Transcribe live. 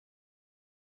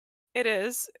It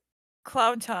is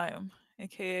clown time,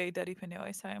 aka Daddy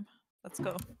Pennywise time. Let's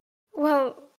go.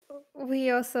 Well,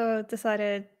 we also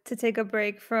decided to take a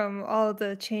break from all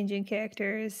the changing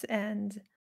characters, and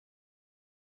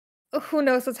who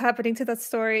knows what's happening to that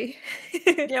story.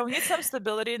 Yeah, we need some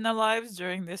stability in our lives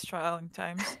during these trying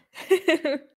times.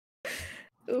 They're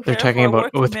Oof. Care talking for a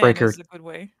about working man Oathbreaker. is a good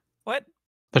way. What?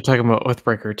 They're talking about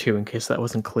Oathbreaker 2, in case that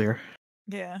wasn't clear.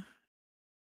 Yeah.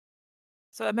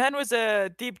 So a man with a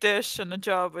deep dish and a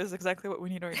job is exactly what we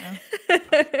need right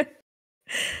now.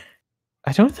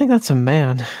 I don't think that's a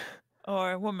man.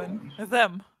 Or a woman.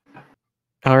 Them. All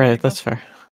There you right, go. that's fair.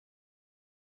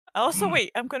 Also,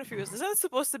 wait, I'm confused. Isn't it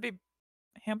supposed to be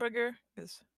hamburger?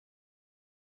 'Cause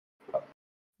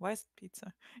why is it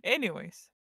pizza? Anyways.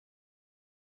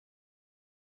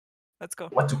 Let's go.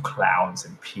 What do clowns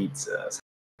and pizzas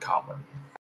in common?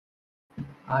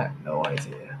 I have no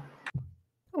idea.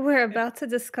 We're about to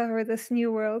discover this new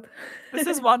world. This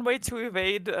is one way to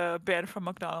evade a ban from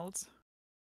McDonald's.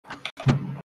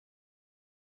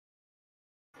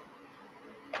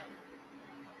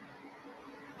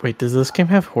 Wait, does this game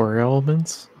have horror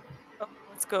elements? Oh,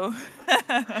 let's go.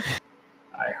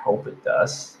 I hope it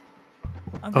does.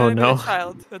 I'm Oh, gonna be no. the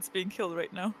child that's being killed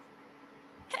right now.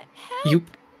 You.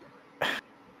 Can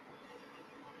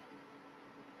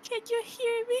you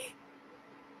hear me?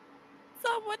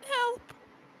 Someone help!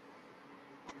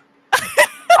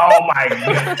 Oh my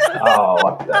god! Oh,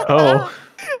 what the? Oh.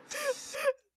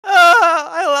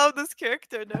 I love this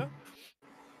character now.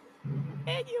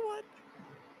 Anyone?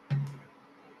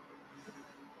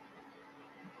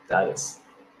 That is.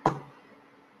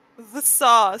 The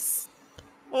sauce.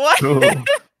 What? Oh.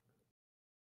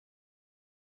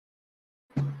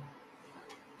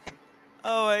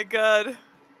 Oh my god.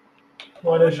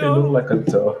 Why does she look like a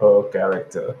Toho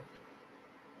character?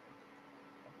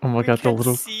 Oh my We god, the can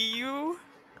little see you.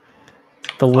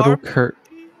 the little Harp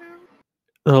you.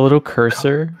 the little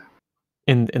cursor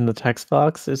in the text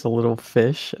box is a little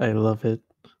fish. I love it.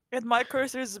 And my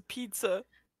cursor is a pizza.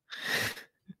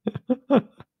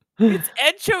 It's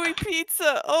anchovy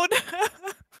pizza. Oh no.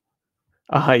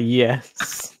 Ah,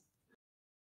 yes.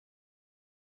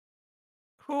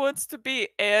 Who wants to be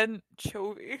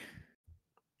anchovy?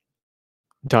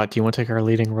 Dot, do you want to take our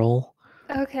leading role?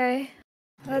 Okay,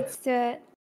 let's do it.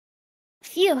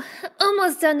 Phew,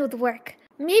 almost done with work.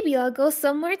 Maybe I'll go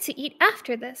somewhere to eat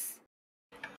after this.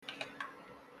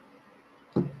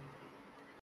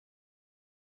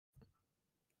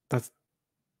 That's.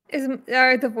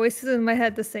 Are the voices in my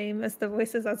head the same as the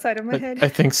voices outside of my head? I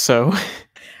think so.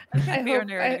 I can I be your hope-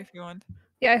 narrator if you want.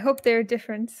 Yeah, I hope they're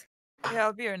different. Yeah,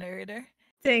 I'll be your narrator.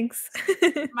 Thanks.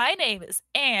 My name is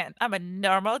Anne. I'm a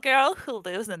normal girl who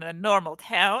lives in a normal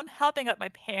town, helping out my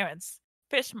parents'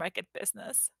 fish market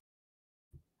business.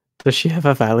 Does she have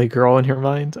a Valley Girl in her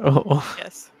mind? Oh.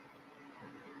 Yes.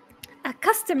 A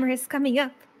customer is coming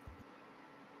up.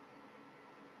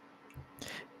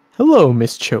 Hello,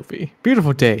 Miss Chovy.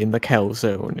 Beautiful day in the Cal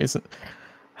Zone, isn't?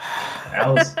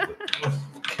 Else. Oh,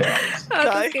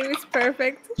 Die. this game is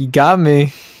perfect. You got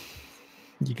me.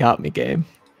 You got me, game.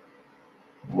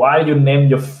 Why you name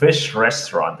your fish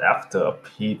restaurant after a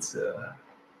pizza?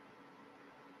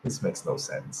 This makes no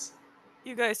sense.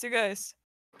 You guys.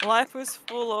 Life is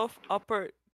full of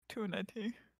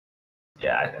opportunity.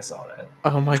 Yeah, I saw that.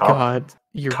 Oh my Carp- god,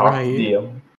 you're Carp right.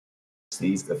 diem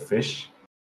sees the fish.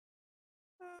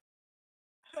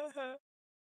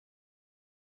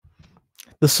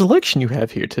 The selection you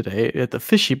have here today at the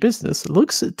fishy business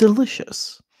looks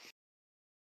delicious.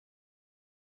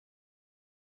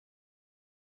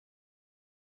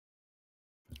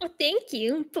 Oh, thank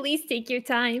you. Please take your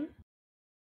time.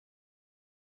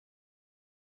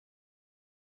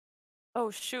 Oh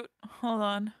shoot, hold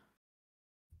on.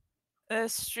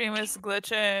 This stream is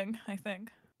glitching, I think.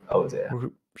 Oh dear.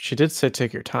 She did say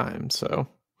take your time, so.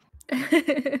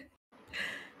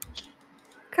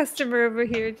 Customer over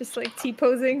here just like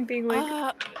T-posing, being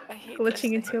like I hate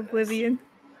glitching this. into oblivion.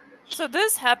 So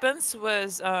this happens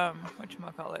with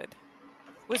whatchamacallit?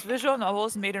 With visual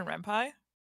novels made in Ren'Py.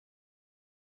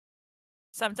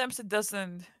 Sometimes it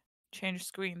doesn't change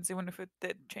screens, even if it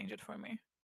did change it for me.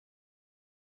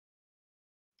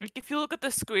 Like if you look at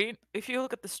the screen, if you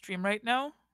look at the stream right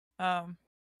now,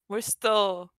 we're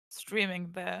still streaming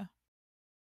the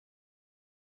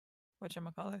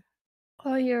whatchamacallit?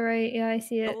 Oh, you're right. Yeah, I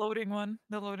see The it. loading one,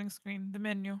 the loading screen, the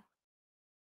menu.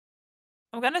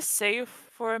 I'm gonna save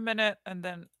for a minute and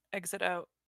then exit out.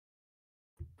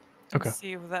 And Okay.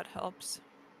 see if that helps.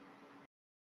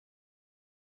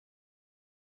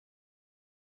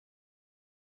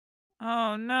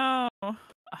 Oh no.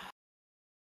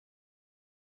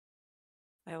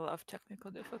 I love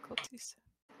technical difficulties.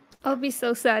 I'll be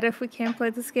so sad if we can't play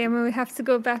this game and we have to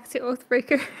go back to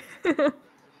Oathbreaker.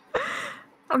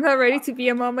 I'm not ready to be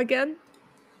a mom again.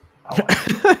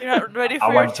 You're not ready I for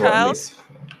your want to at child? least.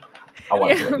 I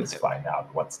want to Yeah. at least find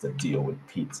out what's the deal with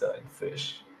pizza and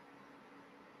fish.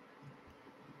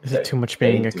 Is it too much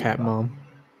being a cat not. mom?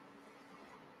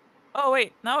 Oh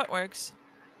wait, now it works.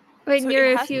 Wait, So it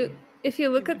Nira, has- if you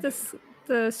look at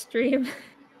the stream,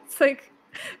 it's like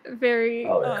very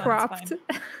Oh, yeah. that's cropped.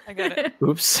 fine. I got it.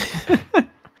 Oops. There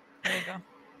you go.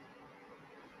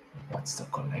 What's the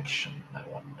connection? I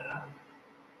wonder.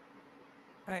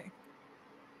 Right.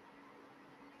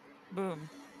 Boom.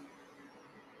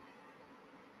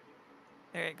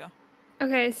 There you go.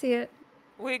 Okay, I see it.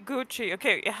 Wait, Gucci.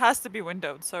 Okay, it has to be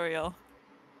windowed. Sorry, I'll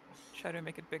try to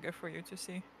make it bigger for you to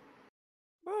see.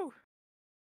 Woo.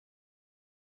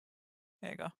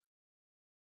 There you go.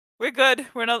 We're good.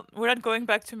 We're not going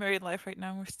back to married life right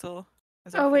now. We're still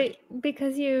as Oh our wait,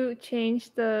 because you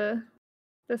changed the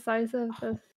size of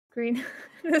the screen,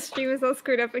 the stream is all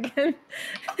screwed up again.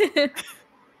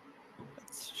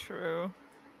 That's true.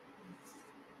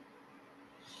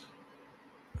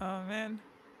 Oh man.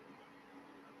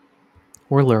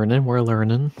 We're learning. We're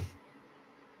learning.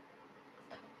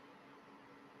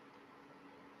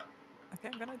 Okay,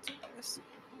 I'm gonna do this.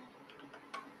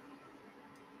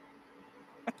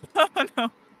 Oh no.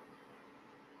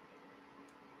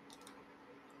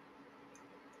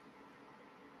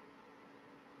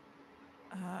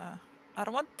 I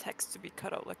don't want text to be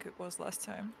cut out like it was last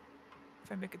time.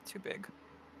 If I make it too big.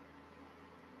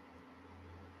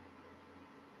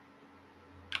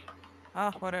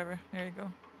 Ah, whatever. There you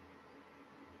go.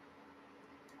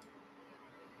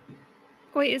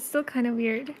 Wait, it's still kind of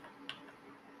weird.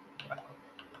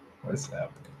 What's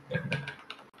happening?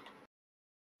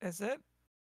 Is it?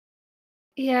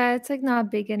 Yeah, it's like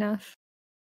not big enough.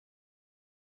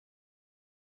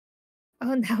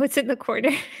 Oh, now it's in the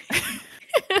corner.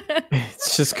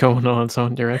 It's just going on its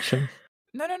own direction.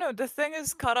 No, no, no. The thing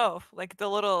is cut off. Like the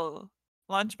little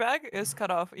lunch bag is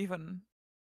cut off even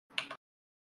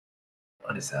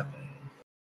What is happening?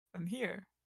 from here.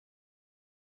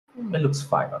 It looks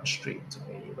fine on stream to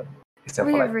me, but except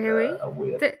Wait, for like really? a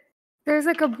weird. There's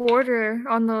like a border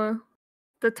on the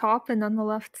top and on the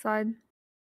left side.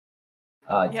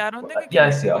 Yeah, I don't think it Yeah,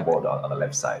 can I be see a bigger. board on the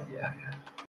left side. Yeah, yeah.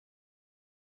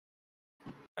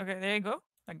 Okay, there you go.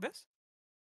 Like this.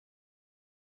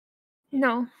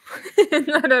 No,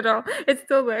 not at all. It's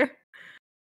still there.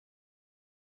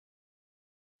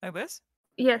 Like this.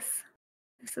 Yes,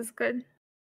 this is good.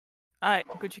 Alright,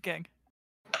 Gucci Gang.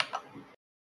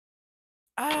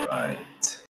 Ah,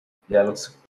 Right. Yeah, it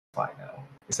looks fine now.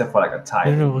 Except for like a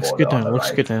tiny No, looks border good on now. the Looks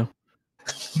right. good now.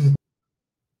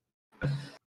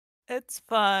 it's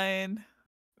fine.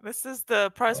 This is the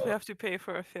price we have to pay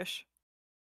for a fish.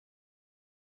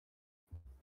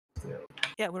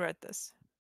 Yeah, we're at this.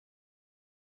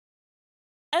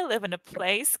 I live in a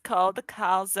place called the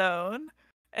Cal Zone,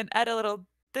 and at a little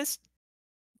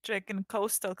district in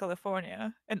coastal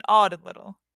California. An odd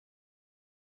little.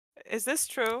 Is this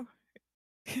true?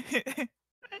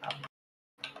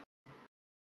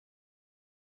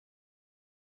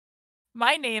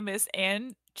 My name is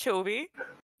Anchovy,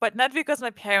 but not because my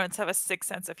parents have a sick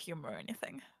sense of humor or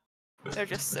anything. They're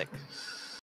just sick.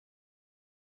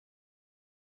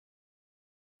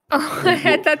 Oh,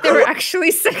 I thought they were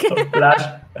actually sick.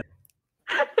 Flash.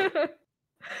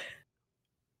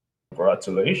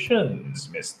 Congratulations,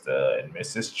 Mr. and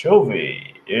Mrs.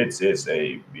 Chovy. It is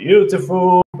a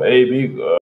beautiful baby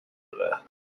girl.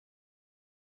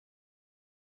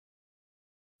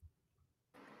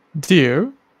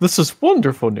 Dear, this is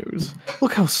wonderful news.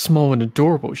 Look how small and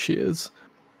adorable she is.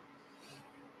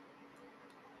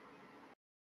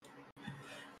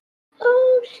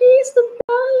 Oh, she's the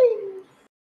darling.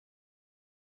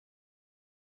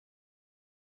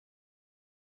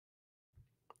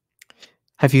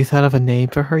 Have you thought of a name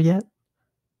for her yet?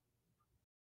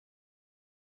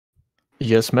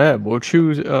 Yes, ma'am. We'll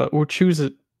choose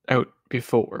it out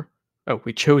before. Oh,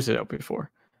 we chose it out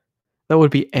before. That would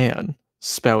be Anne,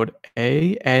 spelled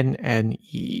Anne.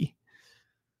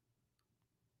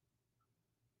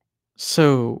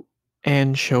 So,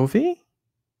 anchovy?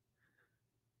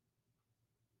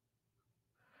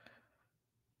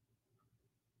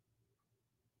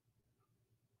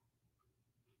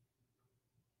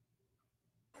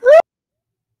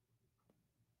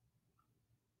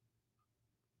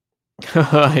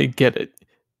 I get it.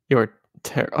 You're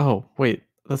oh, wait,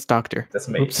 that's Doctor. That's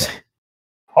me. Oops.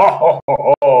 Ho, ho,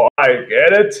 ho, ho, I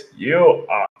get it. You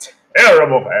are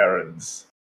terrible parents.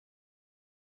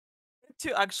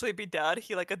 to actually be dad,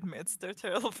 he like admits they're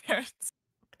terrible parents.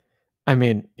 I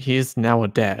mean, he is now a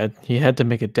dad. He had to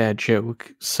make a dad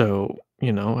joke, so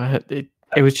you know,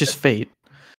 it was just fate.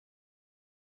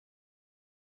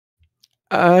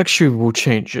 Actually, we'll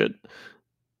change it.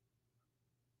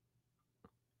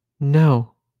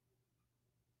 No.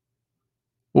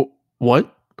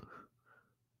 What?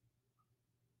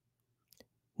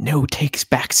 No takes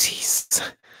backsies.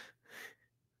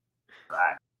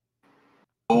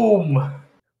 Boom.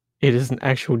 It is an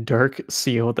actual dark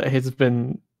seal that has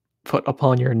been put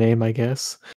upon your name, I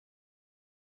guess.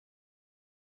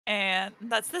 And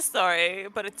that's the story,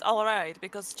 but it's alright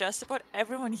because just about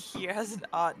everyone here has an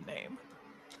odd name.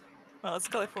 Well, it's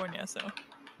California, so.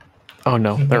 Oh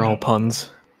no, they're all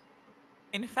puns.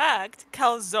 In fact,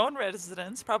 Calzone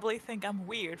residents probably think I'm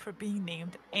weird for being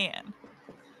named Anne.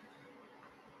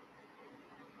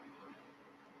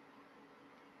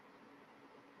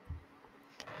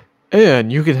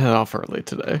 And you can head off early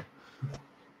today.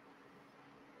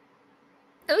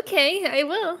 Okay, I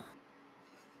will.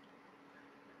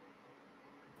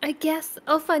 I guess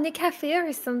I'll find a cafe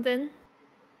or something.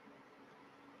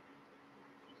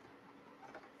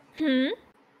 Hmm?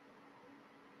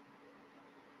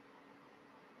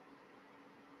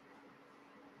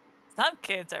 Some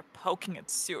kids are poking at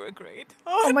sewer grate.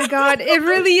 Oh my god, it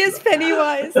really is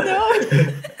Pennywise, no!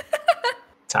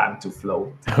 Time to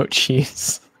float. Oh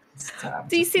jeez. It's time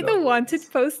Do you to see the float. wanted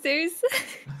posters?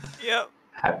 Yep.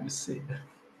 Have you seen it?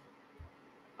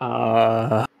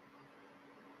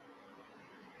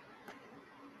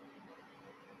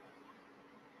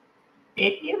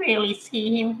 Did you really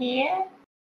see him here?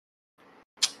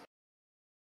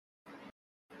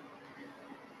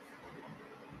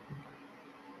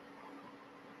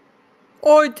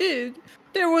 I did.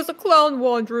 There was a clown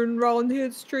wandering around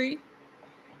his street.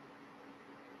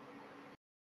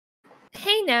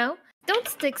 Hey now, don't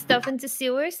stick stuff into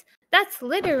sewers. That's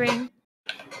littering.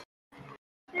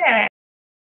 Yeah,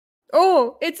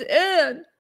 Oh, it's Anne.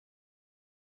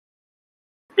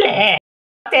 bleh.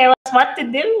 Tell us what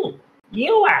to do.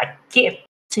 You are a kid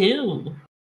too.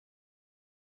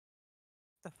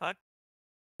 The fuck?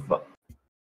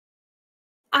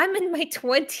 I'm in my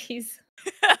 20s.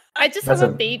 I just That's have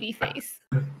a a- baby face.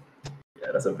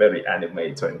 Yeah, that's a very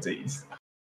anime 20s.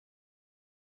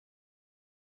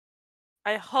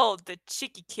 I hold the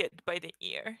cheeky kid by the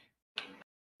ear.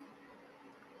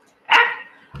 Ah,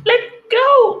 let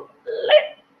go.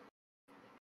 Let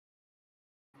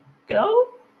go.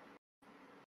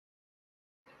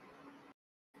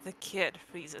 The kid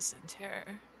freezes in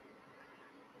terror.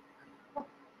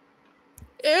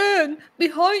 Anne,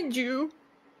 behind you.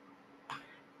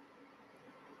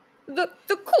 The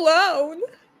clown.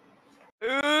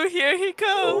 Ooh, here he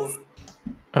comes!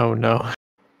 Oh no.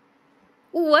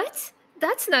 What?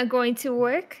 That's not going to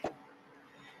work.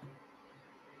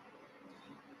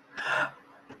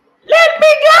 Let me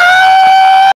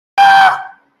go.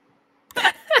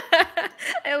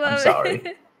 I love sorry.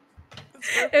 it.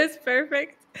 It was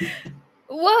perfect.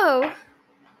 Whoa.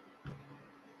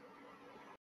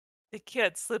 The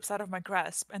kid slips out of my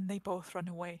grasp and they both run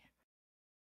away.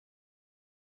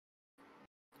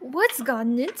 What's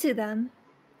gotten into them?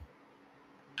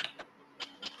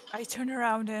 I turn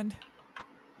around and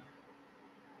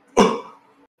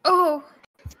Oh.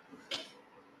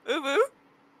 UwU?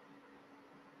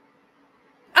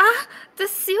 Ah, the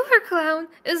sewer clown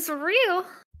is real.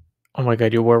 Oh my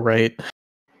god, you were right.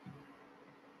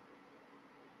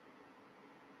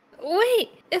 Wait,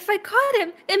 if I caught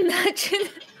him, imagine.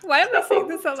 Why am I saying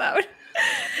this out loud?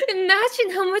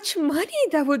 Imagine how much money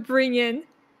that would bring in.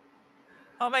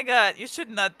 Oh my god, you should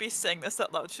not be saying this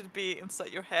out loud. It should be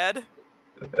inside your head.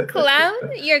 Clown,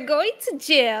 you're going to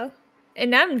jail.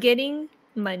 And I'm getting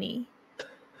money.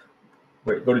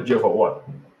 Wait, go to jail for what?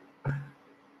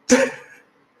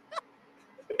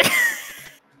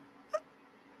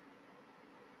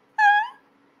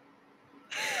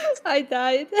 I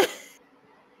died.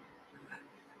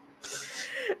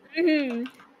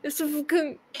 This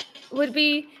would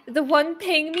be the one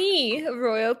paying me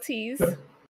royalties.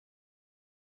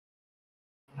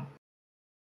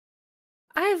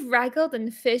 I've raggled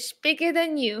and fish bigger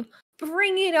than you.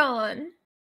 Bring it on.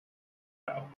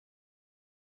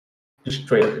 Just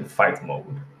straight up in fight mode.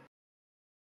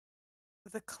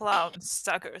 The clown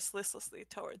staggers listlessly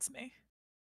towards me.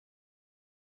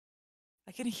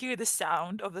 I can hear the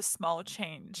sound of the small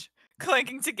change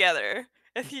clanking together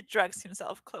as he drags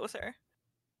himself closer.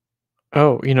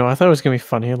 Oh, you know, I thought it was gonna be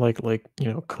funny, like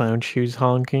you know, clown shoes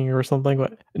honking or something.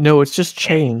 But no, it's just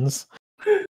chains.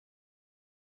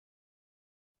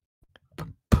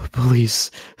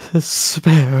 Please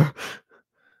spare.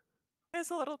 There's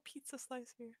a little pizza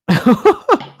slice here.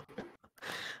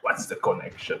 What's the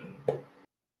connection?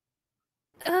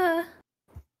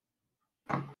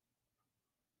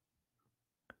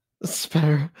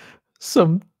 Spare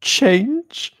some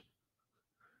change.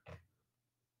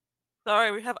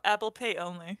 Sorry, we have Apple Pay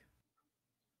only.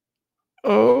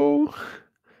 Oh,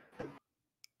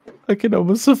 I can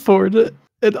almost afford it.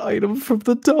 An item from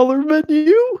the dollar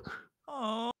menu.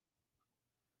 Oh.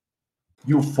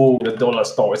 You fool, the dollar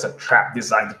store is a trap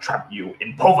designed to trap you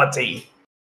in poverty.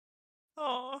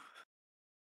 Oh.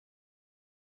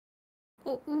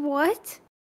 What?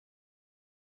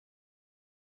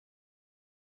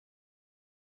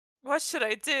 What should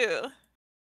I do?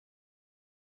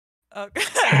 Okay.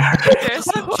 There's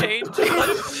some change.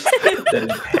 Then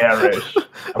perish.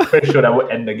 I'm pretty sure that would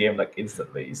end the game like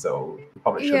instantly, so you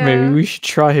probably should. Yeah. Maybe we should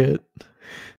try it.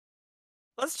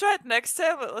 Let's try it next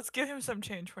time, but let's give him some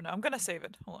change for now. I'm gonna save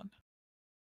it. Hold on.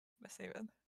 I'm gonna save it.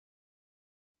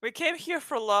 We came here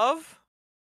for love,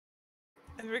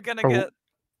 and we're gonna get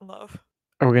love.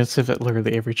 Are we gonna save it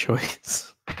literally every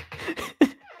choice?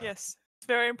 Yes. It's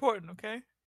very important, okay?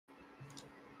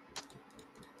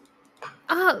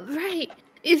 Ah, right.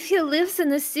 If he lives in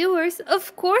the sewers,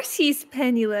 of course he's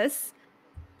penniless.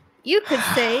 You could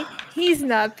say he's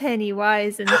not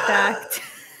Pennywise, in fact.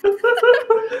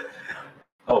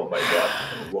 Oh my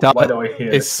god. Stop Why it. do I hear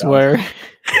I the sound? swear.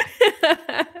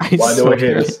 I Why do I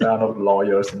hear swear. the sound of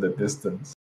lawyers in the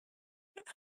distance?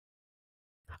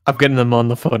 I'm getting them on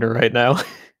the phone right now.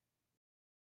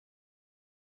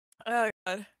 Oh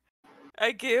god.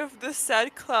 I give the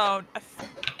sad clown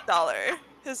 $1.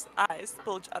 His eyes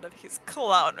bulge out of his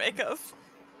clown makeup.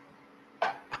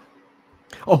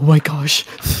 Oh my gosh.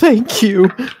 Thank you.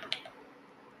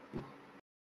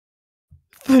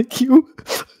 Thank you.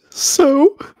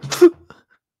 So.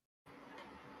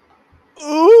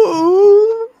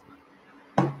 Ooh.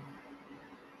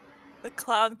 The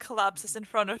clown collapses in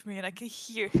front of me and I can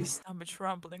hear his stomach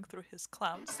rumbling through his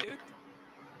clown suit.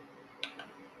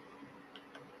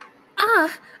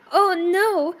 Ah, oh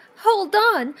no, hold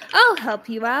on, I'll help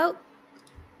you out.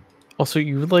 Also,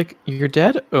 your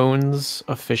dad owns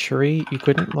a fishery. You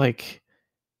couldn't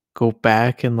go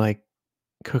back and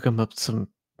cook him up some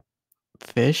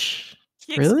fish.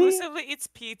 He Really? exclusively eats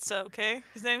pizza, okay?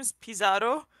 His name's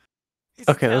Pizarro. He's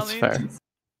Okay, that's Italian.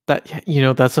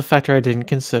 fair. That's a factor I didn't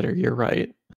consider. You're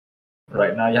right.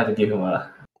 Right now, you have to give him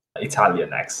a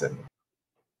Italian accent.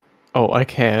 Oh, I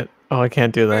can't. Oh, I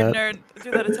can't do that. Nerd,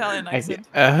 do that Italian I accent.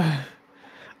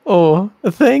 oh,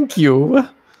 thank you.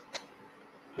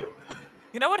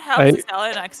 You know what helps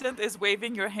Italian accent is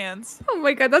waving your hands. Oh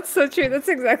my god, that's so true. That's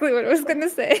exactly what I was gonna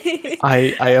say.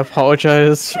 I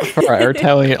apologize for our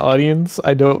Italian audience.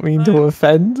 I don't mean to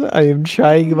offend. I am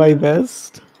trying my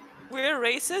best. We're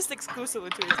racist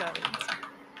exclusively to Italians.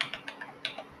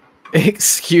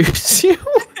 Excuse you?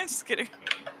 Just kidding.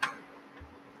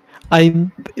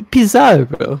 I'm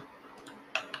Pizarro.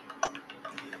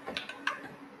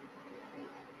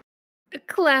 A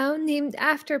clown named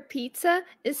after pizza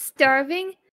is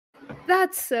starving?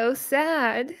 That's so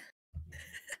sad.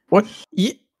 What?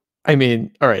 I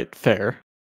mean, all right, fair.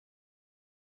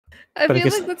 I But I feel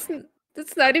guess- like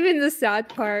that's not even the sad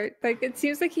part. Like, it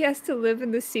seems like he has to live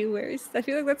in the sewers. I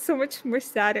feel like that's so much more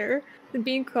sadder than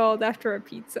being called after a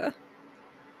pizza.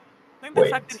 I think the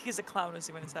Wait. fact that he's a clown is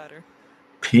even sadder.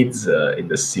 Pizza in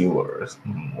the sewers.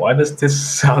 Why does this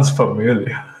sound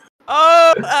familiar?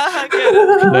 Oh, I get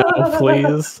it. No,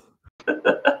 please.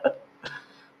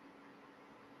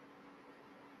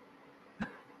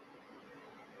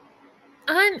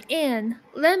 I'm Anne.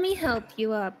 Let me help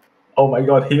you up. Oh my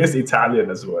god, he is Italian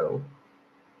as well.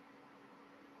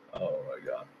 Oh my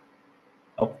god.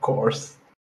 Of course.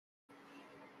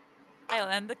 I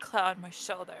land the clown on my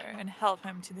shoulder and help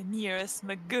him to the nearest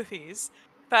McGuffey's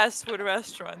fast food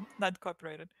restaurant, not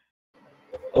copyrighted.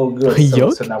 Oh good. So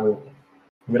Yuck. now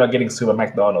we're not getting sued by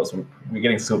McDonald's. We're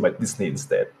getting sued by Disney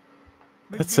instead.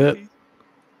 That's it. McGuffey.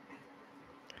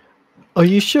 Are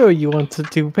you sure you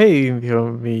wanted to pay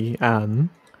me, Anne?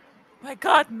 My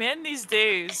god, men these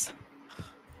days.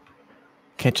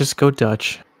 Can't just go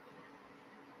Dutch.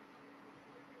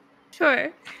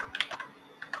 Sure.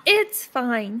 It's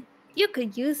fine. You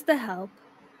could use the help.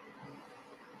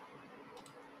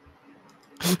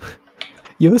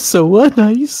 You're so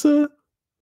nice.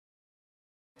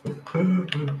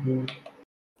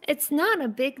 It's not a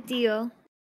big deal.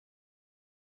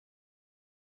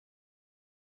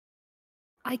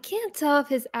 I can't tell if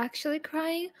he's actually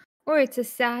crying or it's a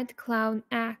sad clown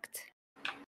act.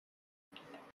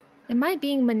 Am I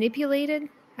being manipulated?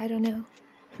 I don't know.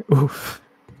 Oof.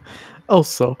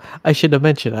 Also, I should have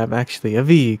mentioned I'm actually a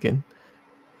vegan.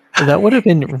 That would have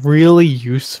been really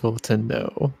useful to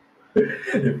know.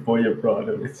 For your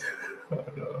brother. Oh,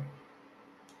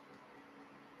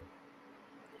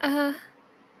 no.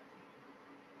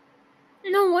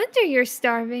 No wonder you're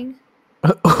starving. Oh.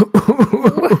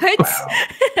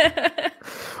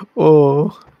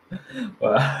 What?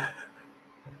 Wow.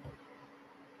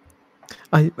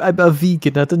 I'm a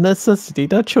vegan out of necessity,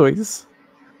 not choice.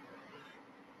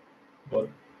 But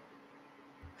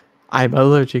I'm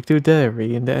allergic to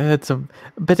dairy and I had some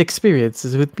bad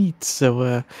experiences with meat,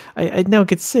 so I now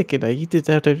get sick and I eat it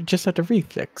just out of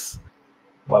reflex.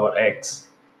 what about eggs?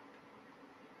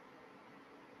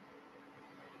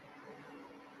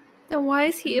 Then why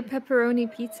is he a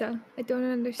pepperoni pizza? I don't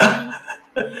understand.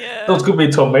 Yeah. Those could be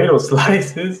tomato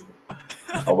slices.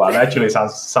 Oh wow, that actually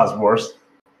sounds worse.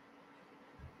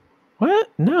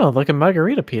 What? No, like a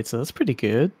margarita pizza. That's pretty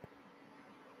good.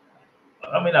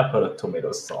 I mean, I put a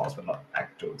tomato sauce, but not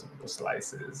actual tomato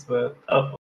slices. But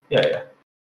oh, yeah.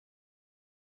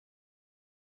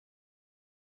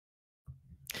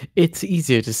 It's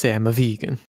easier to say I'm a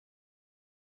vegan.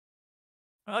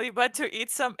 Well, you better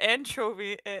eat some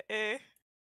anchovy.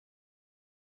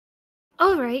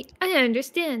 Alright, I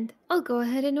understand. I'll go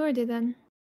ahead and order then.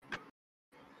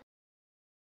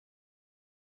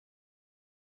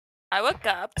 I walk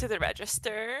up to the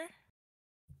register.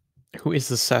 Who is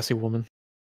this sassy woman?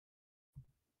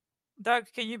 Doug,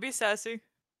 can you be sassy?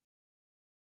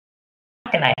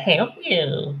 How can I help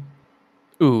you?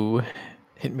 Ooh,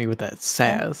 hit me with that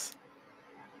sass.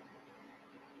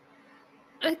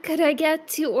 Could I get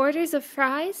 2 orders of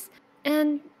fries?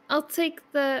 And I'll take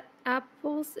the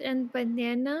apples and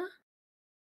banana.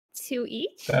 2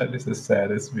 each? That is the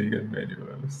saddest vegan menu I've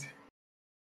ever seen.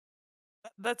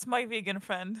 That's my vegan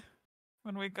friend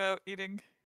when we go eating.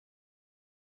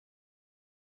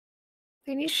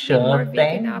 There needs to be more Sure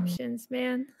vegan thing. options,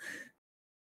 man.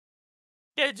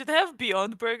 Yeah, did they have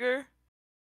Beyond Burger?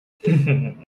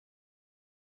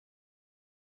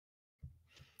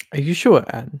 Are you sure,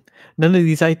 Anne? None of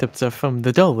these items are from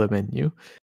the dollar menu.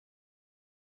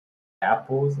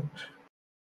 Apples.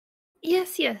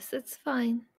 Yes, it's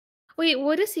fine. Wait,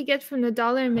 what does he get from the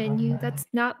dollar menu? That's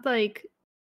not like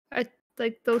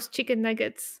those chicken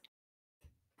nuggets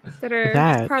that are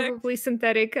That- probably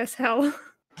synthetic as hell.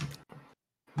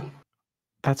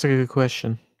 That's a good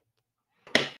question.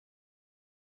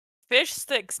 Fish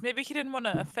sticks. Maybe he didn't want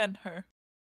to offend her.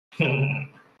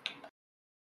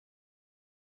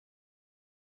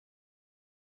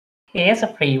 Here's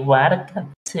a free water cup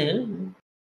too.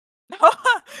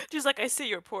 She's like, I see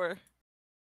you're poor.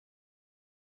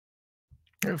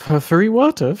 For free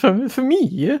water? For me?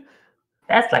 Yeah?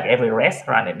 That's like every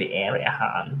restaurant in the area,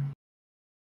 hon.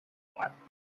 What?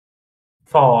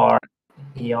 For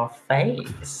your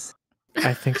face.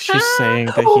 I think she's saying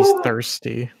that he's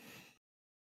thirsty.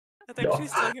 I think Yeah.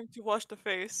 she's telling him to wash the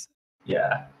face.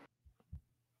 Yeah.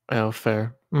 Oh,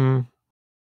 fair.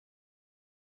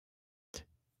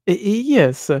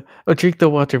 Yes, I'll drink the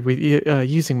water with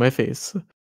using my face.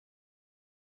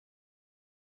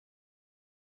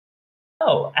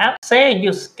 Oh, I'm saying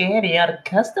you scare the other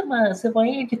customers the way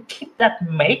you keep that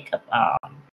makeup on.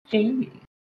 Gee.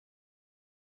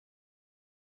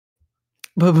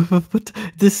 But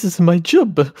this is my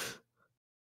job.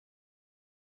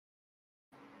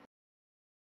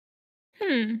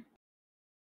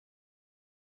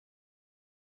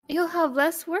 You'll have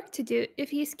less work to do if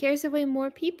he scares away more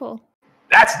people.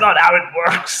 That's not how it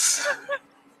works.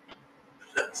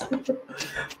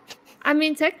 I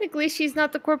mean, technically, she's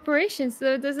not the corporation,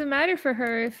 so it doesn't matter for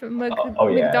her if yeah.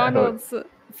 McDonald's,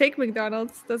 fake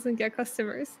McDonald's, doesn't get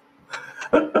customers.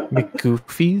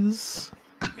 McGoofies?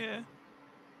 Yeah.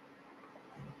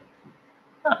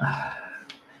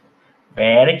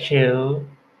 Very true.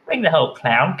 Bring the whole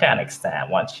clown car next time,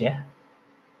 won't you?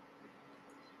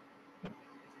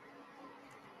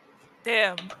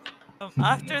 Damn.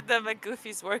 After the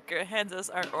McGoofy's worker hands us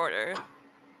our order,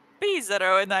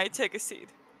 Pizarro and I take a seat.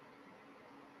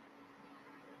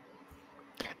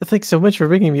 Thanks so much for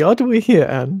bringing me all the way here,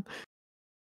 Anne.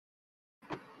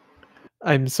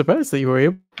 I'm surprised that you were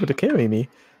able to carry me.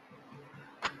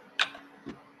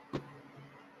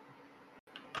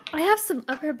 I have some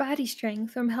upper body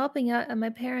strength from helping out at my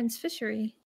parents'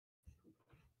 fishery.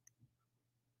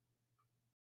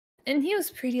 And he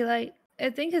was pretty light. I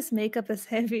think his makeup is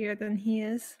heavier than he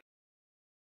is.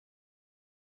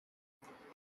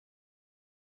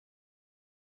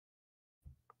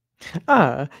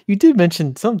 Ah, you did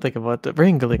mention something about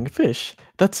wrangling fish.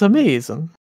 That's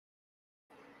amazing.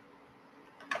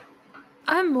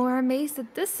 I'm more amazed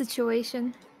at this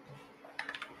situation.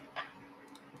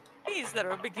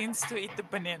 Pizarro begins to eat the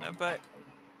banana, but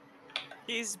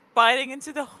He's biting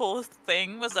into the whole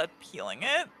thing. Was that peeling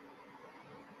it?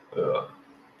 Ugh.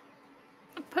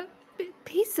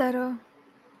 Pizarro.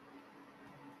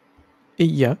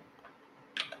 Yeah.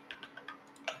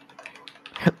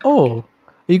 Oh,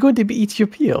 are you going to eat your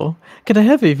peel? Can I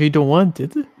have it if you don't want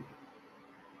it?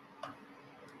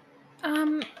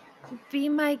 Be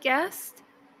my guest?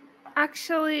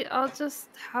 Actually, I'll just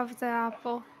have the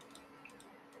apple.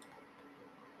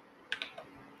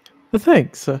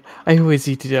 Thanks. I always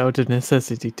eat it out of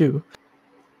necessity too.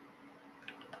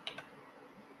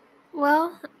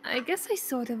 Well, I guess I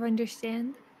sort of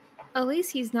understand. At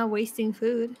least he's not wasting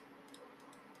food.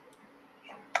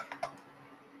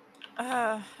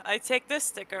 I take this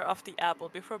sticker off the apple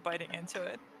before biting into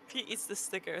it. If he eats the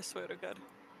sticker, I swear to God.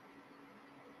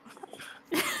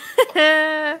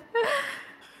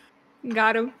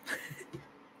 Got him.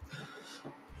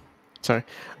 Sorry.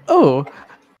 Oh,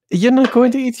 you're not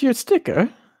going to eat your sticker?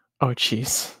 Oh,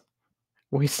 jeez.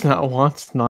 Waste not, want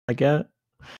not, I get.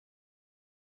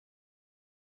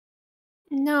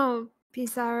 No,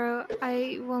 Pizarro,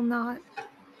 I will not.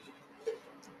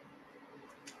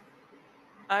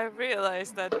 I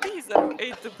realized that Pizarro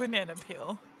ate the banana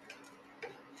peel.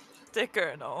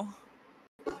 Sticker, no.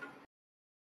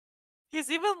 He's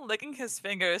even licking his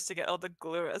fingers to get all the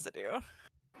glue residue.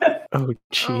 Oh,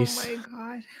 jeez. Oh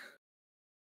my god.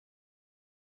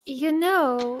 You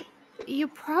know, you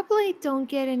probably don't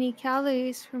get any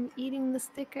calories from eating the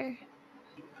sticker.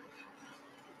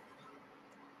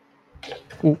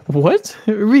 What?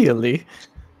 Really?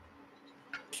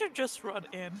 You should just run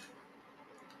in.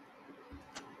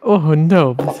 Oh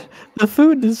no, but the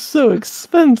food is so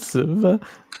expensive.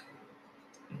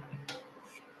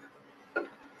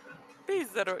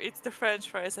 Pizarro eats the french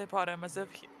fries I bought him as if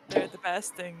they're the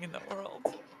best thing in the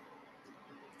world.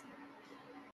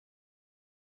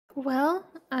 Well,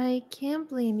 I can't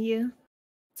blame you.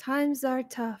 Times are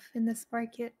tough in this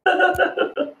market.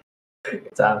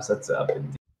 Times are tough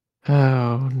indeed.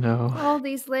 Oh no. All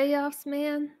these layoffs,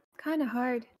 man, kinda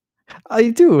hard. I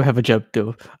do have a job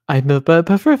though. I'm a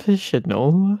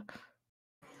professional.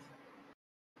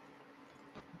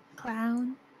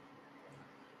 Clown.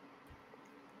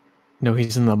 No,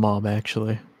 he's in the mob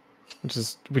actually.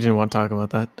 We didn't want to talk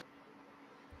about that.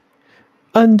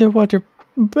 Underwater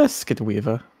basket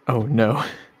weaver. Oh no.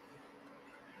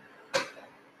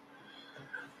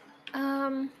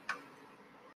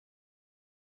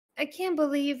 I can't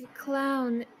believe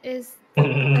clown is the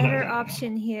better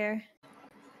option here.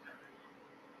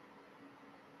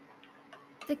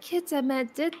 The kids I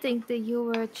met did think that you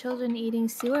were a children-eating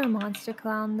sewer monster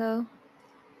clown, though.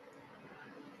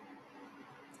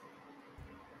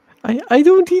 I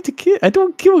don't eat a kid. I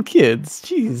don't kill kids.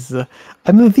 Jeez,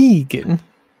 I'm a vegan.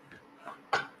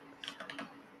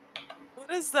 What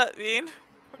does that mean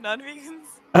for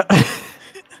non-vegans?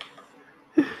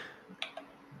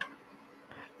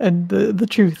 And the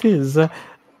truth is, I'm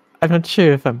not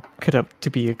sure if I'm cut up to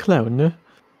be a clown.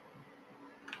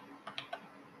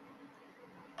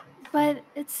 But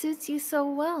it suits you so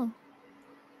well.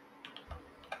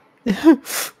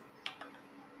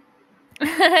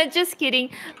 Just kidding.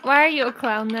 Why are you a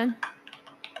clown then?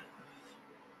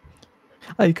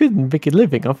 I couldn't make a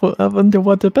living off of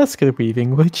underwater basket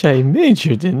weaving, which I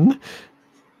majored in.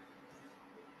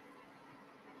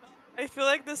 I feel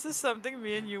like this is something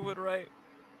me and you would write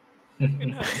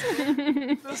in high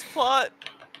school. This plot.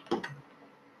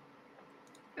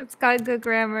 It's got good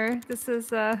grammar. This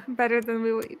is better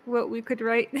than what we could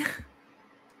write.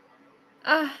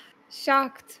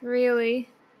 Shocked, really.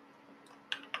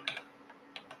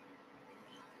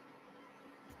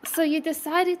 So you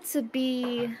decided to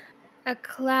be a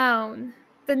clown,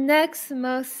 the next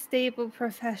most stable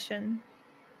profession.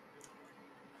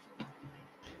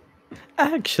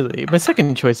 Actually, my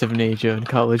second choice of major in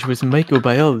college was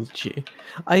microbiology.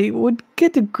 I would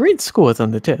get a great scores on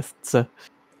the tests.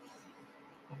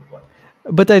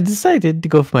 But I decided to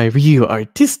go for my real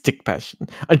artistic passion,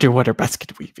 underwater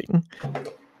basket weaving.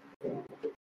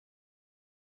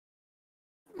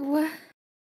 What?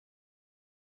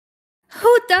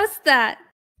 Who does that?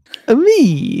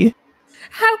 Me!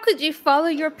 How could you follow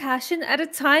your passion at a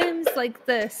times like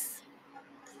this?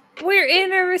 We're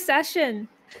in a recession.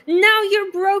 Now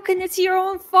you're broken. It's your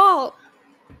own fault.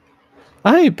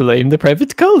 I blame the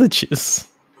private colleges.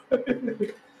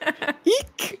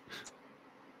 Eek!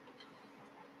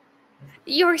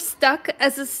 You're stuck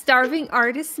as a starving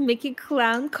artist making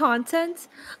clown content?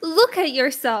 Look at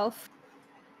yourself.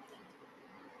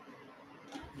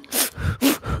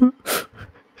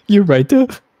 You're right.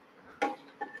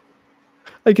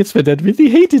 I guess my dad really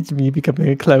hated me becoming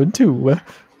a clown too.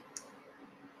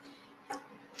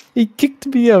 He kicked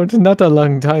me out not a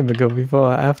long time ago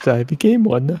before after I became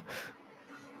one.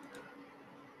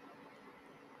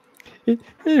 It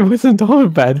wasn't all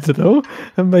bad though.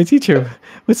 My teacher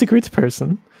was a great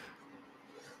person.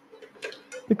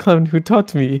 The clown who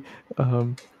taught me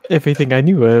everything I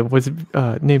knew was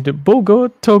named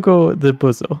Bogo Togo the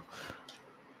Bozo.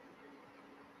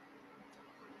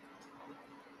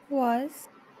 Was?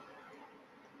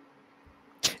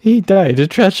 He died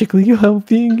tragically while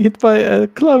being hit by a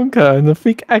clown car in a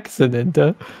freak accident.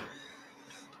 I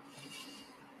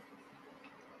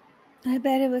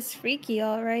bet it was freaky,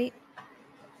 alright.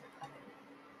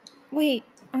 Wait,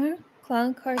 aren't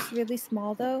clown cars really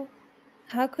small though?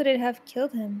 How could it have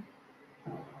killed him?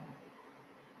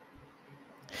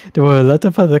 There were a lot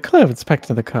of other clowns packed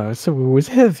in the car, so it was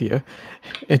heavier.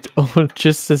 And all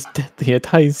just as deadly at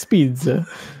high speeds.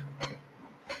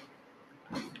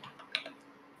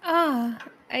 Ah,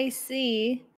 I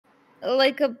see.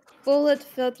 Like a bullet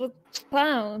filled with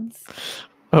clowns.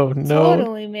 Oh no.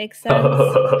 Totally makes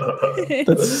sense.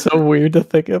 That's so weird to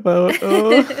think about.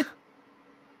 Oh.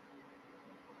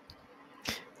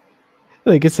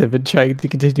 I guess I've been trying to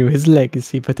continue his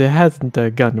legacy, but it hasn't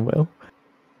gone well.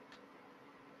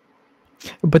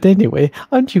 But anyway,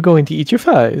 aren't you going to eat your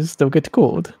fries? They'll get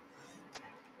cold.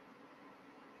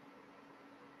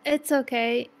 It's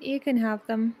okay. You can have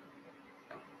them.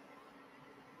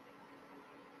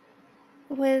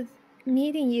 With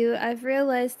meeting you, I've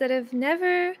realized that I've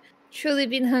never truly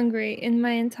been hungry in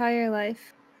my entire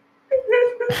life.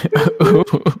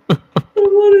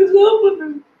 What is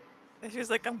happening? And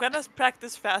she's like, I'm gonna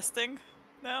practice fasting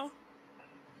now.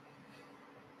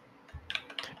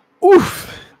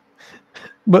 Oof!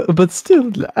 But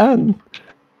still, Anne.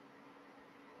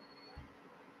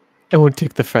 I won't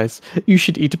take the fries. You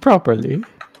should eat properly.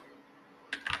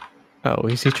 Oh,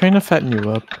 is he trying to fatten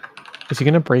you up? Is he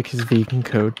gonna break his vegan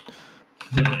code?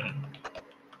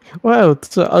 Wow,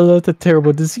 it's a lot of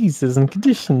terrible diseases and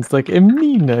conditions like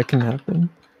anemia can happen.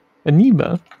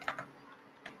 Anemia.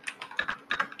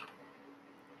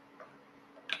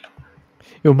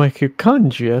 Your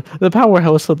mitochondria, the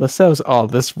powerhouse of the cells. Oh,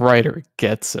 this writer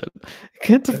gets it.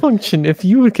 Can't function if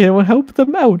you can help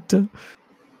them out.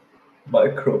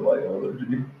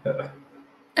 Microbiology.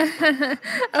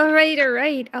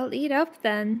 Alright. I'll eat up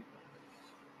then.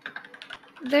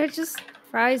 They're just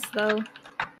fries though.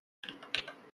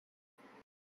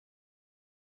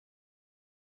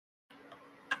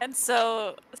 And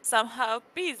so somehow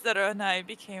Pizarro and I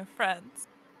became friends.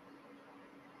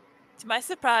 To my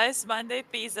surprise, one day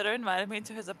Pizarro invited me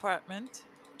to his apartment,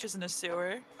 which was in a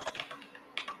sewer.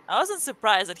 I wasn't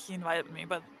surprised that he invited me,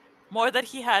 but more that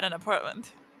he had an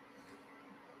apartment.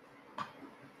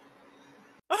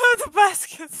 Oh, the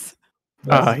baskets!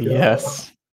 Ah,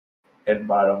 yes.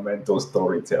 Environmental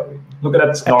storytelling. Look at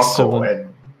that snorkel Excellent.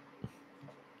 and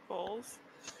Bowls.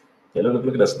 yeah, look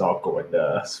at the snorkel and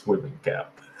the swimming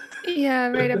cap. Yeah,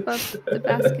 right above the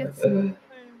baskets.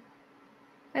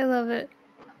 I love it.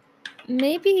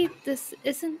 Maybe this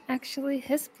isn't actually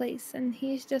his place and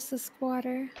he's just a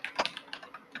squatter.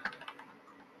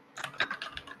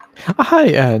 Hi,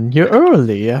 Anne. You're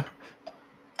early.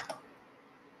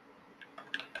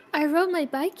 I rode my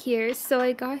bike here, so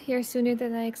I got here sooner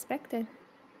than I expected.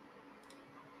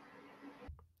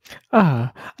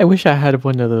 Ah, I wish I had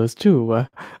one of those too.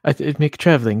 It'd make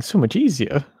traveling so much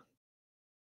easier.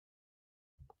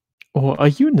 Or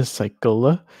a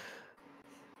unicycle.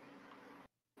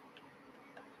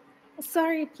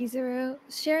 Sorry, Pizarro.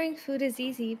 Sharing food is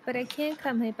easy, but I can't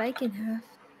cut my bike in half.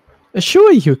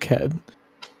 Sure you can.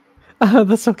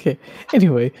 That's okay.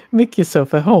 Anyway, make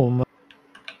yourself at home.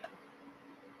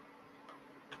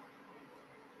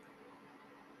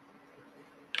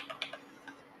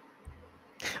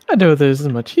 I know there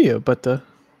isn't much here, but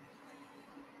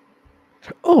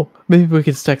oh, maybe we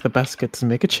can stack the baskets and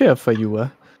make a chair for you.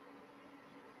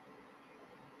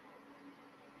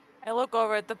 I look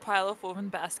over at the pile of woven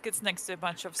baskets next to a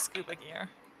bunch of scuba gear.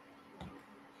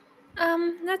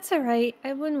 That's alright.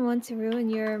 I wouldn't want to ruin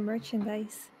your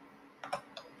merchandise. I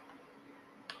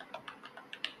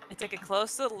take a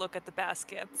closer look at the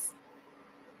baskets.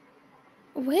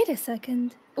 Wait a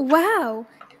second. Wow!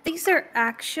 These are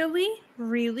actually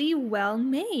really well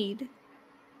made.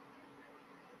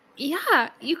 Yeah,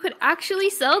 you could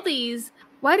actually sell these.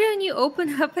 Why don't you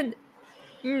open up that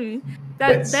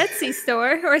Betsy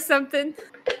store or something?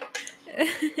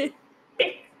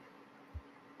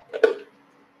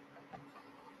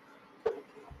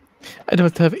 I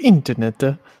don't have internet.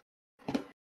 And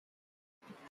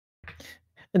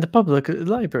the public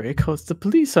library calls the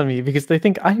police on me because they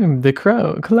think I'm the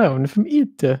clown from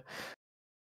it.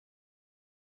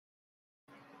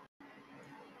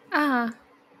 Ah.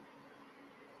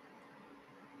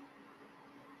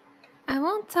 I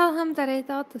won't tell him that I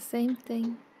thought the same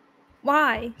thing.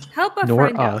 Why? Help a Nor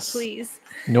friend out, us. please.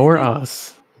 Nor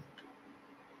us.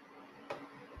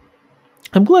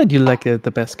 I'm glad you like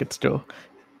the baskets, Joe.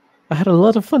 I had a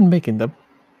lot of fun making them.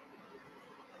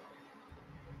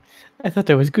 I thought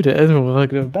I was good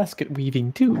at basket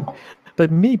weaving too, but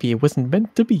maybe it wasn't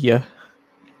meant to be.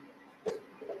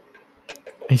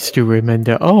 I still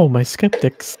remember all my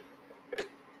skeptics.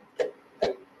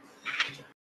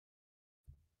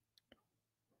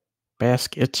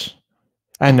 Baskets?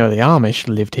 I know the Amish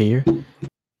lived here.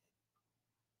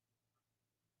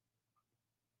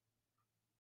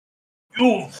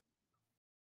 You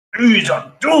these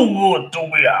are too good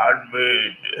to be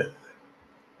handmade.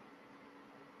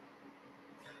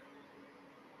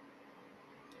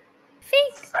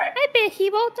 Think, I bet he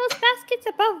wrote those baskets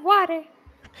above water.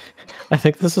 I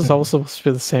think this is also supposed to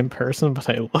be the same person, but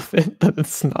I love it that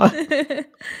it's not.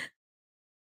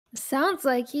 Sounds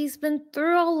like he's been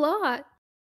through a lot.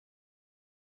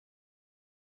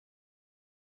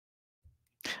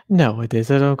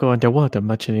 Nowadays, I don't go underwater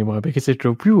much anymore because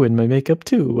it'll ruin my makeup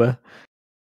too.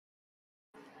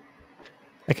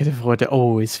 I can afford to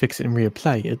always fix it and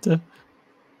reapply it.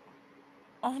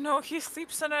 Oh no, he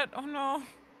sleeps in it. Oh no.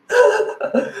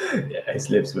 Yeah, he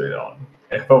sleeps with it on.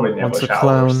 And probably never Once a showers.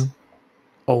 clown,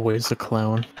 always a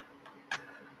clown.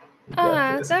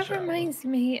 Ah, that reminds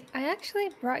me. I actually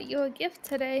brought you a gift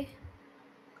today.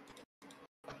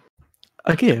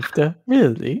 A gift?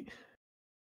 Really?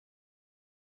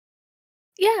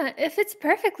 Yeah, it fits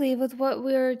perfectly with what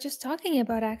we were just talking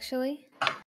about, actually.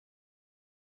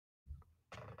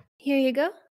 Here you go.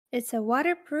 It's a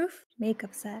waterproof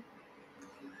makeup set.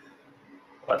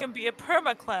 You can be a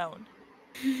perma clown.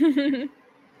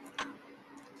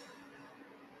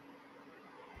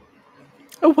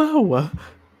 Oh wow!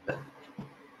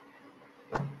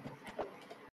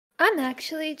 I'm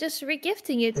actually just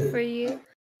regifting it for you.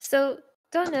 So,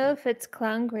 don't know if it's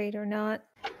clown grade or not.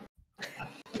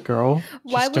 Girl,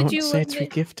 Why just would don't you say it's admit-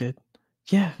 regifted.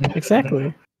 Yeah,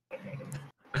 exactly.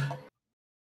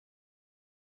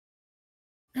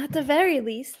 At the very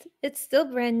least, it's still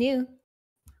brand new.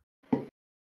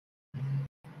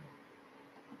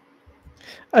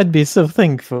 I'd be so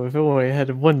thankful if I only had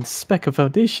one speck of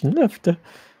foundation left.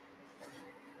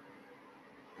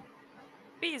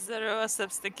 Bizarro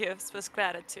accepts the gifts with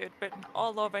gratitude written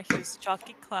all over his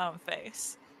chalky clown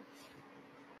face.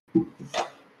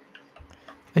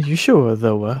 Are you sure,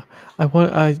 though?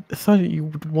 I thought you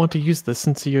would want to use this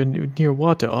since you're near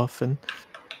water often.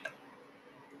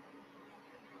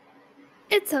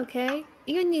 It's okay.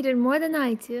 You need it more than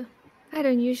I do. I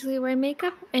don't usually wear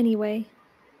makeup anyway.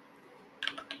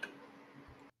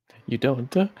 You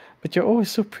don't, but you're always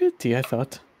so pretty, I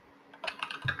thought.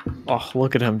 Oh,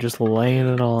 look at him just laying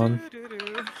it on.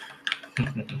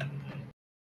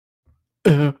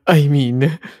 Doo-doo-doo. I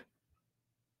mean...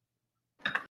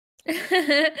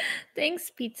 Thanks,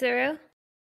 Pizarro.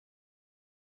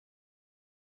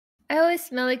 I always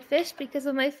smell like fish because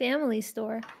of my family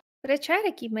store, but I try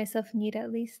to keep myself neat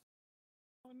at least.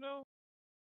 Oh no.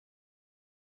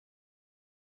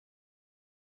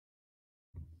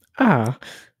 Ah.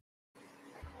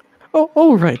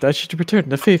 Oh, right, I should return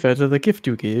the favor to the gift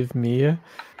you gave me.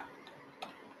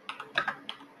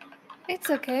 It's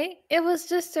okay. It was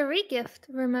just a regift,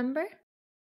 remember?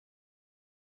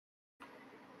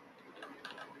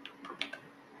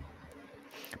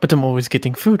 But I'm always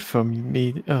getting food from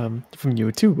from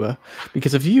you too.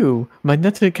 Because of you, my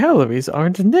net calories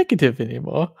aren't negative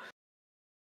anymore.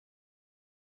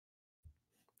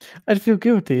 I'd feel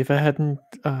guilty if I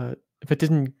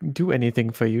didn't do anything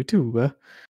for you too.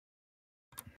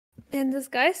 And this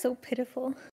guy's so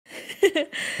pitiful.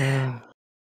 Uh,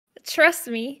 Trust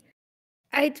me,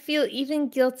 I'd feel even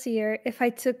guiltier if I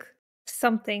took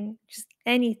something, just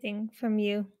anything from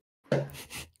you.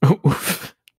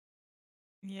 oof.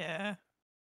 Yeah.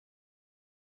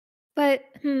 But,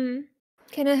 can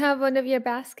I have one of your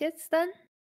baskets then?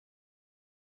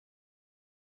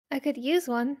 I could use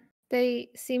one.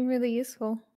 They seem really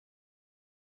useful.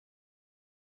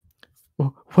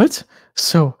 What?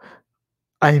 So,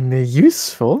 I'm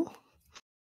useful?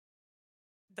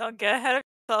 Don't get ahead of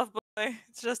yourself, boy.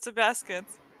 It's just a basket.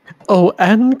 Oh,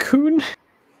 Anne-kun?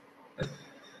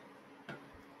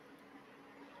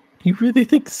 You really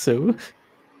think so?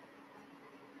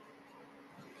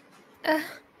 I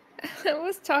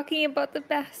was talking about the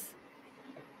bass.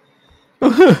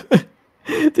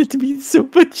 That means so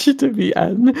much to me,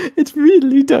 Anne. It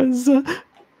really does.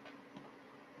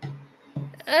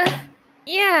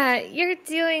 Yeah, you're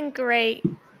doing great.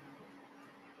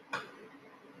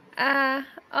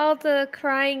 All the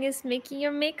crying is making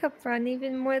your makeup run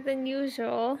even more than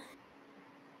usual.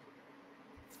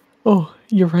 Oh,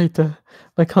 you're right.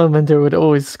 My commenter would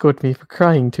always scold me for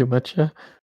crying too much.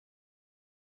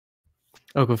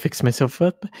 I'll go fix myself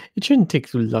up. It shouldn't take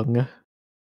too long.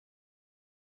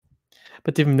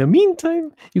 But in the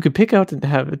meantime, you can pick out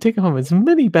and take home as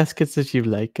many baskets as you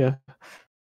like.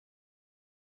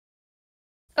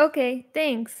 Okay,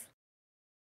 thanks.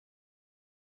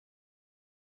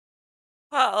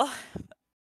 Well,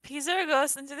 Pizarro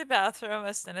goes into the bathroom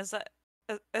as soon as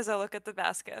I look at the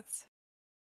baskets.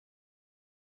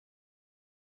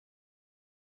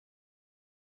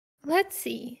 Let's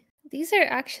see. These are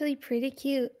actually pretty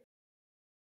cute.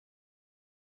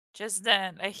 Just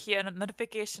then, I hear a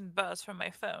notification buzz from my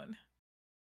phone.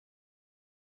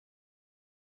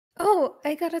 Oh,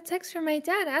 I got a text from my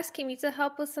dad asking me to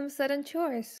help with some sudden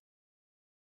chores.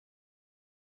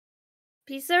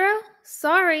 Pizarro?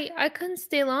 Sorry, I couldn't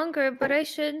stay longer, but I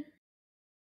should.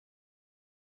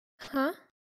 Huh?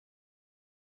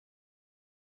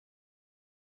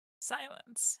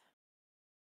 Silence.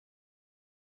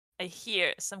 I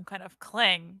hear some kind of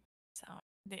clang sound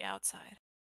on the outside.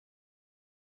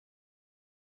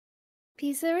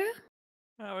 Pizarro?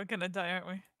 Oh, we're gonna die, aren't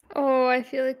we? Oh, I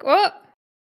feel like. Oh!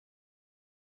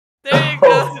 There you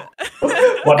go.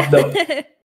 What the?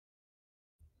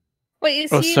 Wait,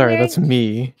 is Oh, he sorry, wearing that's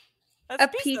me. That's a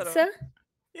Pizarro. pizza?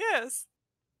 Yes.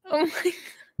 Oh my.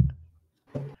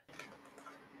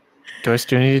 Do I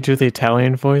still need to do the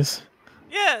Italian voice?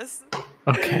 Yes.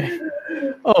 Okay.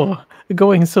 Oh,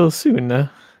 going so soon. Uh,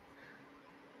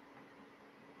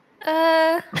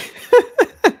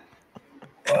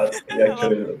 What? I love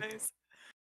the face.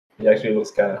 He actually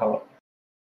looks kind of hot.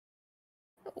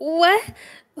 what?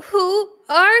 Who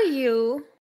are you?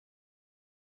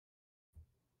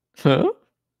 Huh?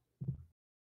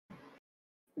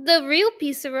 The real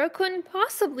Pizarro couldn't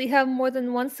possibly have more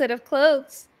than one set of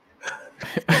clothes.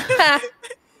 Ha!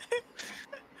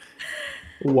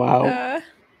 Wow.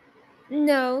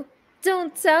 No,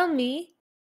 don't tell me.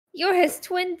 You're his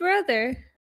twin brother.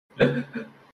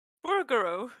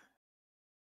 Burgero.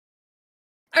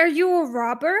 Are you a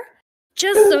robber?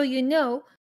 Just so you know,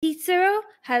 Pizarro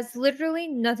has literally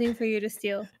nothing for you to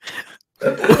steal.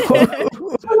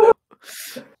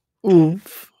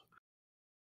 Oof.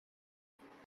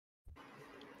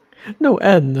 No,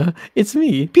 Anna, it's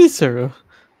me, Pizarro.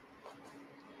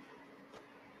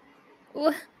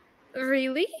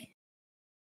 Really?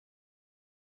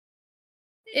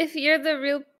 If you're the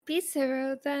real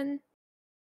Pizarro, then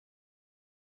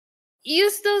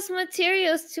use those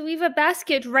materials to weave a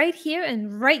basket right here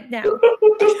and right now.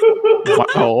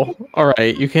 Wow.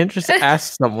 Alright, you can't just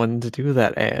ask someone to do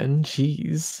that, Anne.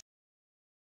 Jeez.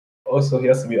 Also, he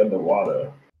has to be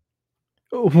underwater.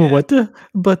 What the?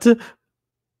 But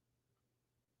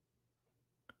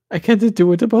I can't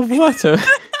do it above water.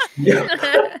 Yeah.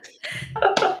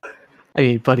 I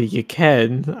mean, buddy, you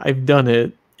can. I've done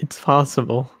it. It's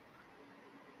possible.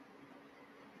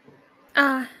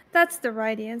 That's the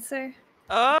right answer.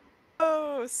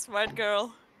 Oh, smart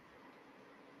girl.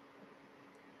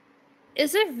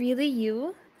 Is it really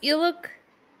you? You look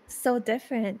so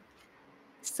different.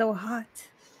 So hot.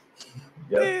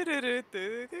 Yeah.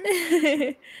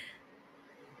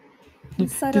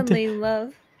 Suddenly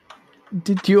love.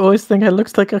 Did you always think I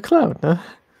looked like a clown, huh?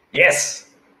 Yes.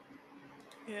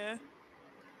 Yeah.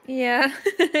 Yeah.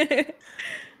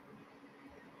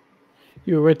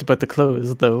 You were right about the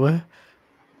clothes, though.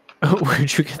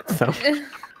 Where'd you get them?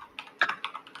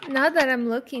 Now that I'm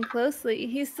looking closely,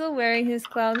 he's still wearing his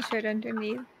clown shirt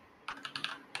underneath.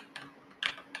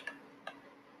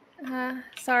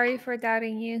 Sorry for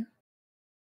doubting you.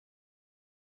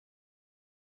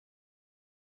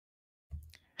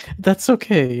 That's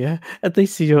okay. At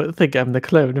least you don't think I'm the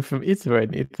clone from It or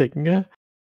anything.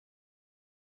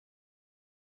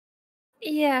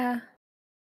 Yeah.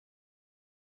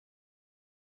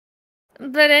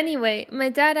 But anyway, my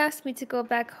dad asked me to go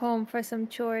back home for some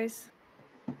chores.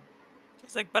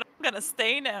 She's like, but I'm gonna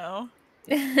stay now.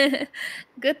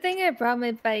 Good thing I brought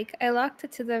my bike. I locked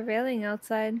it to the railing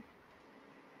outside.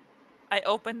 I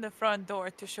opened the front door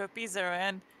to show Pizarro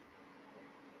and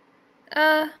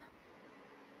Uh,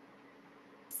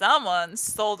 someone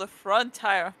stole the front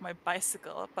tire of my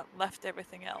bicycle but left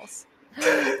everything else.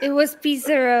 it was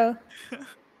Pizarro.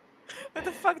 What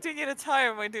the fuck do you need a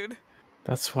tire, my dude?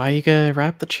 That's why you gotta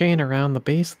wrap the chain around the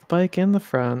base of the bike and the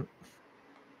front.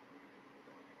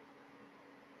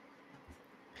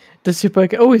 Does your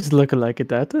bike always look like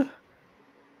that?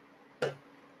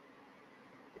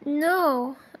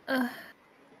 No.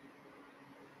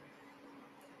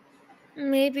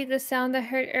 Maybe the sound I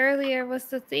heard earlier was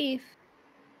the thief.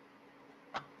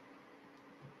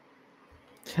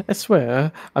 I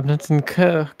swear, I'm not in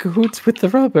cahoots with the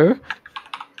robber.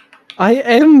 I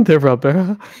am the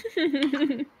robber.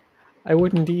 I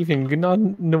wouldn't even not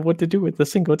know what to do with a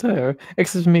single tire,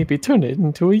 except maybe turn it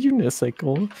into a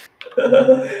unicycle.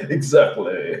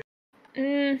 Exactly.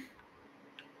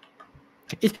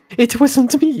 It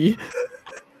wasn't me.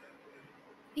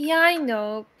 Yeah, I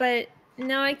know, but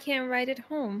now I can't ride it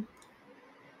home.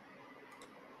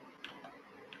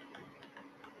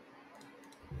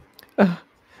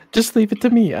 Just leave it to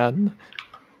me, Anne.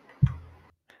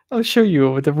 I'll show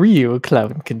you what a real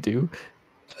clown can do.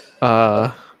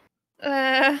 Uh,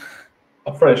 I'm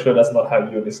pretty sure that's not how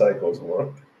unicycles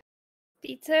work.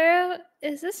 Peter,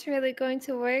 is this really going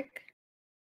to work?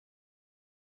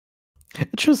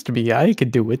 Trust me, I can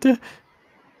do it.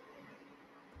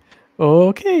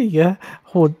 Okay,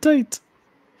 hold tight.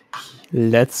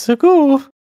 Let's go.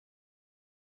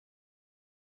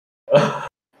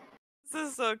 This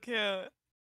is so cute.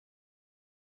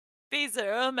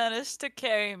 B0 managed to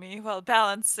carry me while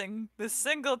balancing the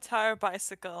single tire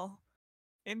bicycle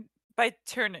by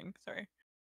turning,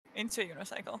 into a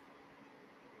unicycle.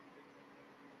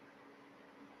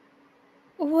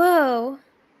 Whoa.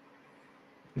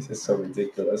 This is so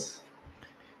ridiculous.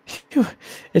 Phew,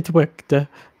 it worked. I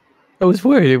was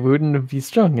worried it wouldn't be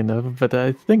strong enough, but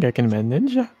I think I can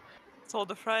manage. Sold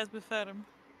the fries we fed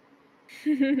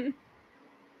him.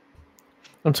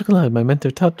 I'm so glad my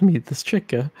mentor taught me this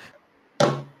trick.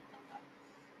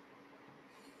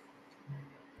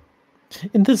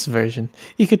 In this version,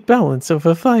 you could balance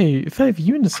over five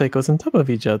unicycles on top of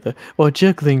each other while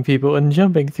juggling people and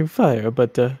jumping through fire,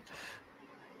 but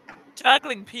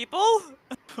Juggling people?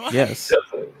 yes,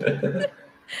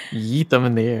 yeet them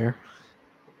in the air.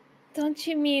 Don't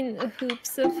you mean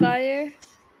hoops of fire?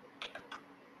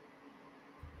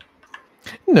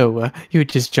 No, you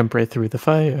just jump right through the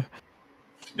fire.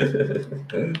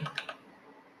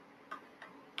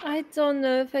 I don't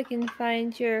know if I can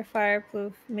find your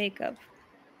fireproof makeup.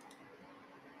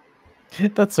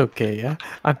 That's okay.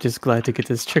 I'm just glad to get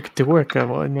this trick to work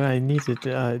when I need it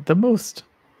the most.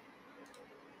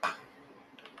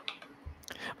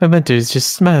 My mentor is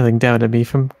just smiling down at me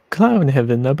from clown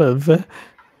heaven above.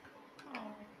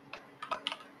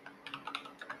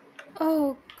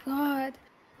 Oh god.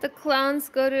 The clowns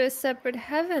go to a separate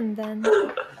heaven then.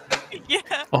 Yeah.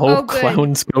 All Oh, good.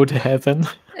 clowns go to heaven.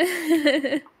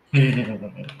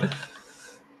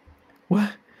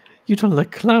 What? You don't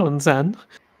like clowns, Anne?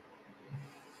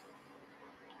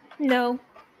 No.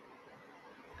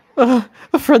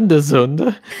 A friend is zoned.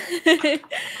 I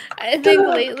think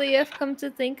lately I've come to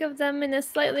think of them in a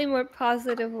slightly more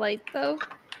positive light though.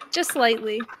 Just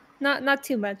slightly. Not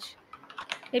too much.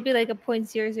 Maybe like a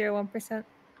 0.001%.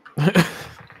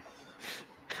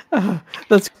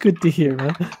 That's good to hear,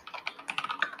 man.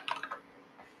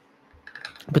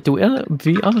 But to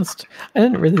be honest, I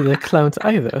didn't really like clowns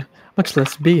either, much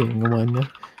less being one.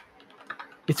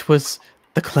 It was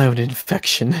the clown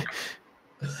infection.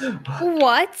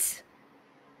 What?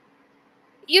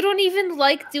 You don't even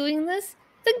like doing this?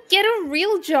 Then get a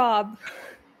real job.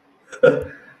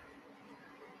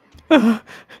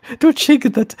 Don't shake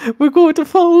that. We're going to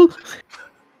fall.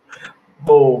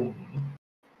 Boom.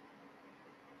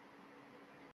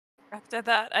 After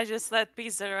that, I just let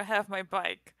B0 have my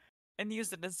bike and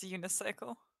use it as a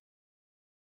unicycle.